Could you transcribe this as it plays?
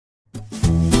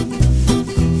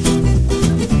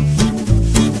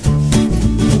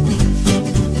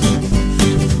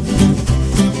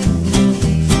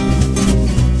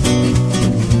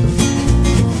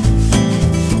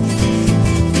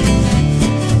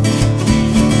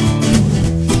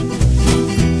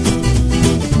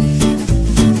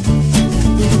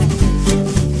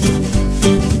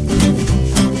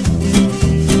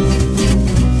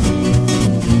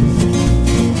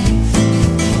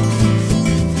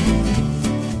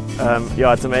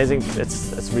Yeah, it's amazing.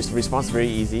 It's response very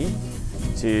easy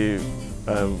to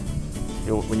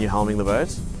when you're helming the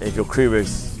boat. If your crew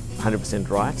works 100%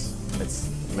 right,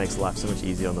 it makes life so much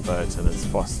easier on the boat, and it's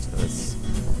fast and it's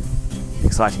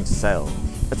exciting to sail.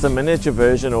 It's a miniature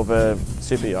version of a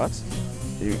super yacht.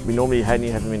 We normally only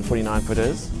have them in 49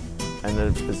 footers, and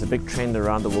there's a big trend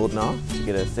around the world now to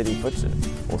get a 30 foot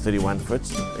or 31 foot.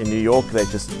 In New York they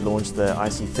just launched the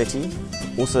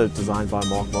IC30, also designed by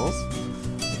Mark Molls,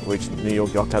 which New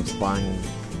York Yacht Club's buying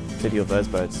 30 of those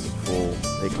boats for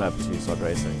their club to start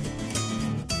racing.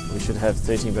 We should have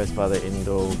 13 boats by the end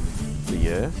of the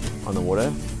year on the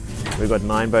water. We've got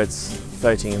 9 boats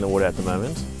floating in the water at the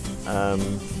moment,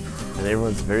 and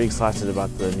everyone's very excited about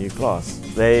the new class.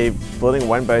 They're building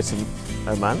 1 boat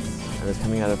a month, and it's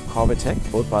coming out of Carbotech,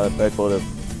 built by the boat builder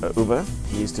Uber.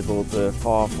 He used to build the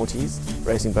Far 40s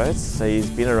racing boats, so he's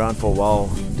been around for a while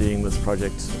doing this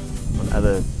project on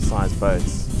other size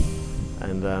boats,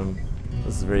 and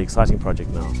this is a very exciting project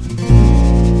now.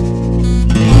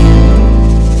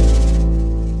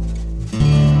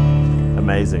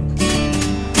 Amazing.